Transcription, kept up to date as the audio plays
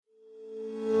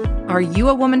Are you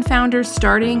a woman founder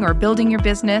starting or building your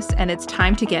business and it's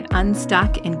time to get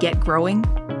unstuck and get growing?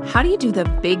 How do you do the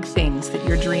big things that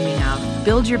you're dreaming of,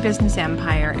 build your business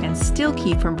empire, and still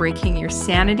keep from breaking your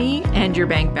sanity and your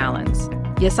bank balance?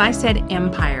 Yes, I said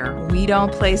empire. We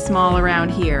don't play small around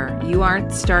here. You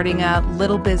aren't starting a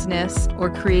little business or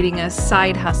creating a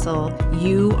side hustle.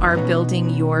 You are building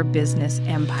your business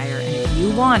empire. And if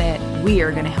you want it, we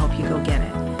are going to help you go get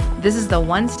it. This is the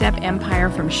One Step Empire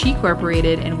from She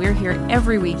Corporated, and we're here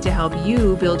every week to help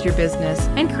you build your business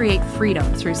and create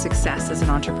freedom through success as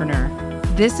an entrepreneur.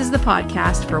 This is the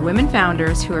podcast for women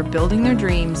founders who are building their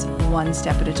dreams one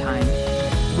step at a time.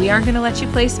 We aren't going to let you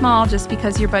play small just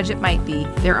because your budget might be.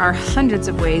 There are hundreds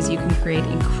of ways you can create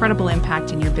incredible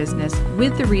impact in your business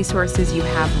with the resources you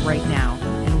have right now,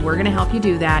 and we're going to help you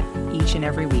do that each and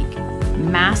every week.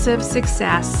 Massive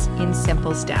success in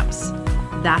simple steps.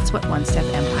 That's what One Step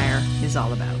Empire is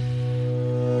all about.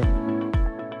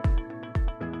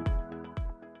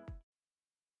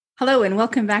 Hello, and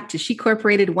welcome back to She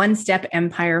Corporated One Step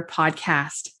Empire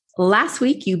podcast. Last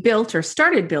week, you built or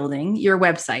started building your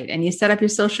website and you set up your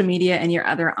social media and your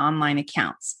other online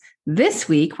accounts. This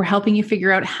week, we're helping you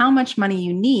figure out how much money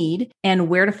you need and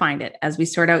where to find it as we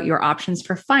sort out your options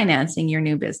for financing your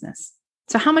new business.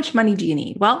 So how much money do you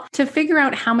need? Well, to figure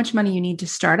out how much money you need to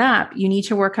start up, you need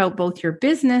to work out both your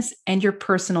business and your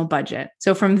personal budget.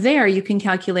 So from there, you can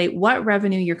calculate what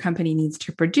revenue your company needs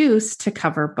to produce to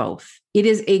cover both. It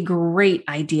is a great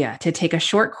idea to take a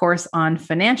short course on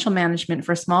financial management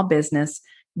for small business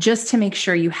just to make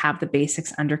sure you have the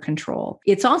basics under control.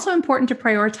 It's also important to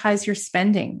prioritize your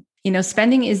spending.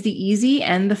 Spending is the easy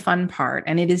and the fun part.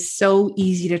 And it is so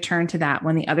easy to turn to that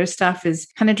when the other stuff is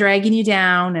kind of dragging you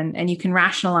down and you can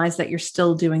rationalize that you're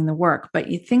still doing the work. But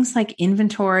things like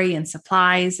inventory and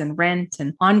supplies and rent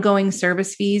and ongoing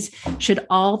service fees should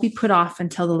all be put off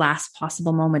until the last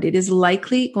possible moment. It is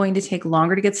likely going to take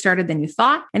longer to get started than you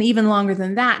thought, and even longer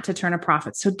than that to turn a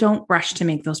profit. So don't rush to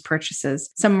make those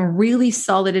purchases. Some really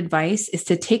solid advice is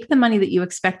to take the money that you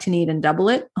expect to need and double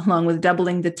it, along with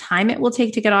doubling the time it will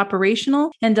take to get operational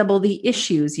and double the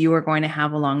issues you are going to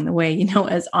have along the way.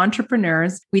 As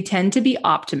entrepreneurs, we tend to be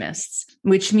optimists,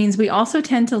 which means we also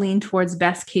tend to lean towards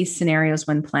best case scenarios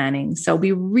when planning. So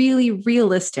be really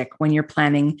realistic when you're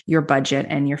planning your budget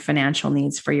and your financial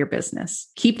needs for your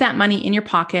business. Keep that money in your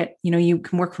pocket. You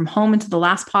can work from home until the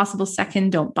last possible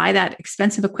second. Don't buy that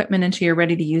expensive equipment until you're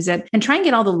ready to use it, and try and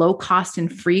get all the low cost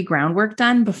and free groundwork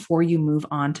done before you move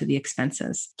on to the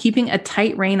expenses. Keeping a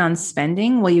tight rein on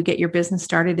spending while you get your business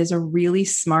started is a really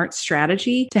smart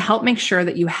strategy to help make sure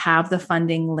that you have the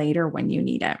funding later when you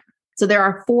need it. So there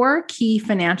are 4 key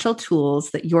financial tools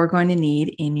that you're going to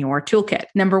need in your toolkit.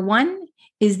 Number 1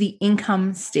 is the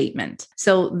income statement.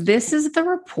 So this is the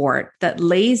report that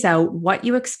lays out what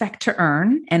you expect to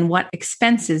earn and what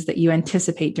expenses that you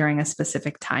anticipate during a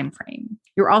specific time frame.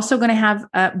 You're also going to have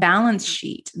a balance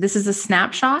sheet. This is a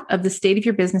snapshot of the state of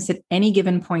your business at any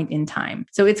given point in time.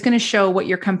 So it's going to show what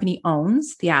your company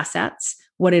owns, the assets,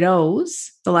 what it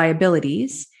owes, the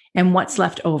liabilities, and what's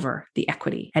left over, the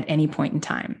equity, at any point in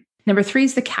time. Number 3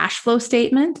 is the cash flow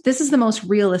statement. This is the most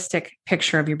realistic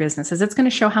picture of your business, as it's going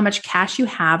to show how much cash you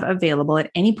have available at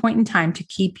any point in time to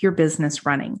keep your business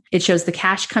running. It shows the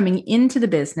cash coming into the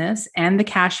business and the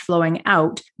cash flowing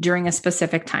out during a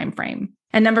specific time frame.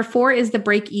 And number 4 is the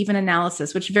break-even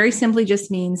analysis, which very simply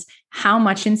just means how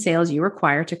much in sales you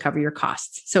require to cover your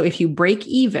costs. So if you break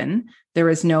even, there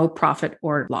is no profit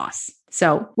or loss.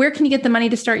 So where can you get the money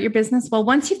to start your business? Well,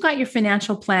 once you've got your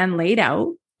financial plan laid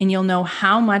out, and you'll know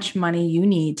how much money you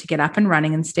need to get up and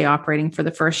running and stay operating for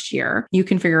the first year, you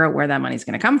can figure out where that money is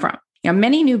going to come from.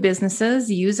 Many new businesses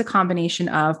use a combination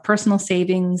of personal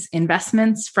savings,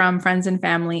 investments from friends and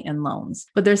family, and loans.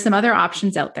 But there's some other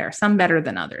options out there, some better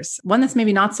than others. One that's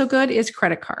maybe not so good is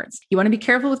credit cards. You want to be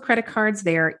careful with credit cards.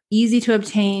 They are easy to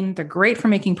obtain. They're great for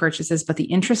making purchases, but the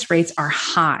interest rates are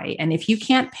high. And if you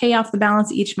can't pay off the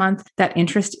balance each month, that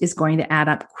interest is going to add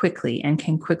up quickly and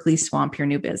can quickly swamp your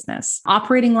new business.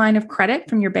 Operating line of credit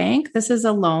from your bank. This is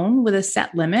a loan with a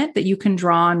set limit that you can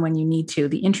draw on when you need to.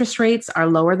 The interest rates are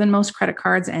lower than most credit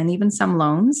cards and even some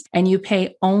loans, and you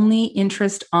pay only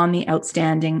interest on the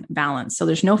outstanding balance. So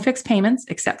there's no fixed payments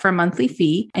except for a monthly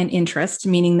fee and interest,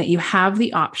 meaning that you have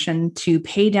the option to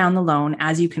pay down the loan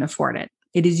as you can afford it.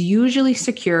 It is usually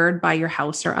secured by your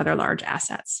house or other large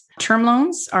assets. Term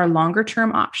loans are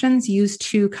longer-term options used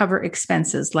to cover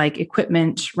expenses like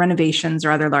equipment, renovations,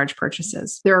 or other large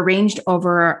purchases. They're arranged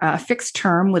over a fixed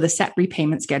term with a set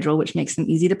repayment schedule, which makes them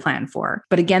easy to plan for.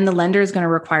 But again, the lender is going to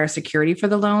require security for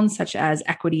the loan, such as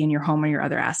equity in your home or your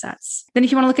other assets. Then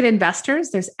if you want to look at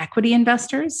investors, there's equity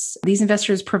investors. These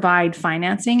investors provide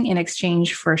financing in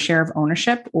exchange for a share of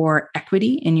ownership or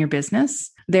equity in your business.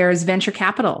 There's venture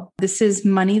capital. This is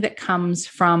money that comes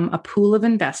from a pool of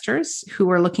investors who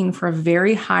are looking for a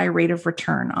very high rate of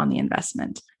return on the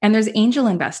investment. And there's angel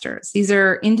investors. These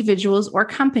are individuals or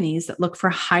companies that look for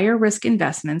higher risk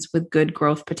investments with good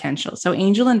growth potential. So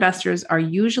angel investors are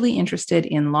usually interested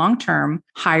in long-term,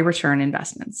 high return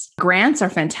investments. Grants are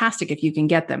fantastic if you can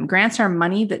get them. Grants are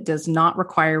money that does not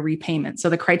require repayment. So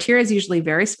the criteria is usually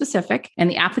very specific and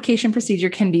the application procedure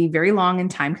can be very long and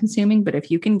time consuming, but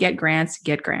if you can get grants,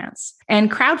 get grants.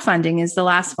 And crowdfunding is the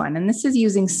last one. And this is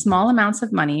using small amounts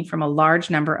of money from a large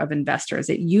number of investors.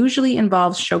 It usually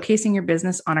involves showcasing your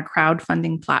business on a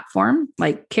crowdfunding platform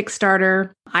like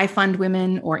Kickstarter,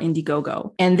 iFundWomen, or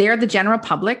Indiegogo. And there, the general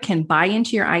public can buy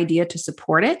into your idea to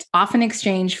support it, often in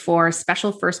exchange for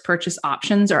special first purchase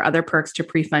options or other perks to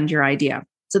pre-fund your idea.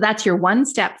 So that's your one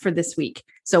step for this week.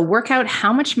 So work out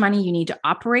how much money you need to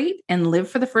operate and live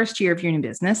for the first year of your new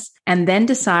business, and then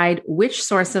decide which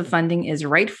source of funding is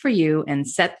right for you and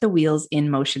set the wheels in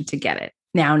motion to get it.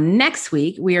 Now, next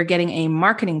week, we are getting a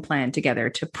marketing plan together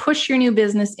to push your new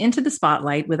business into the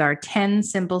spotlight with our 10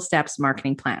 Simple Steps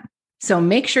marketing plan. So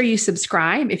make sure you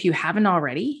subscribe if you haven't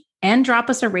already, and drop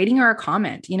us a rating or a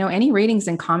comment. Any ratings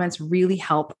and comments really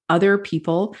help other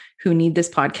people who need this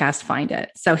podcast find it.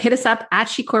 So hit us up at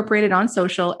She Corporated on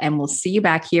social, and we'll see you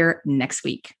back here next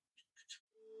week.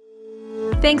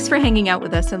 Thanks for hanging out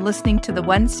with us and listening to the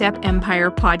One Step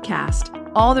Empire podcast.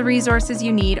 All the resources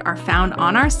you need are found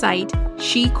on our site,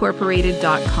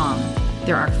 shecorporated.com.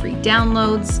 There are free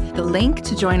downloads. The link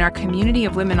to join our community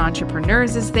of women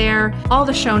entrepreneurs is there. All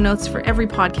the show notes for every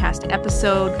podcast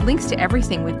episode, links to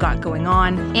everything we've got going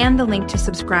on, and the link to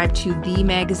subscribe to the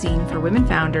magazine for women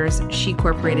founders, She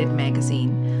Corporated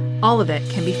Magazine. All of it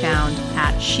can be found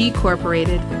at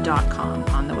shecorporated.com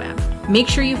on the web. Make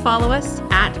sure you follow us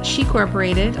at She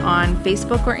Corporated on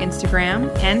Facebook or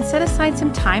Instagram, and set aside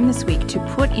some time this week to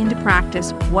put into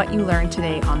practice what you learned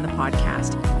today on the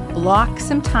podcast. Block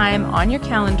some time on your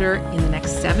calendar in the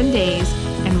next 7 days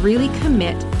and really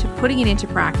commit to putting it into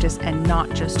practice and not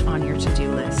just on your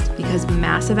to-do list, because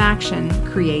massive action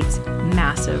creates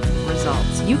massive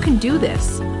results. You can do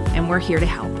this, and we're here to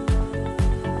help.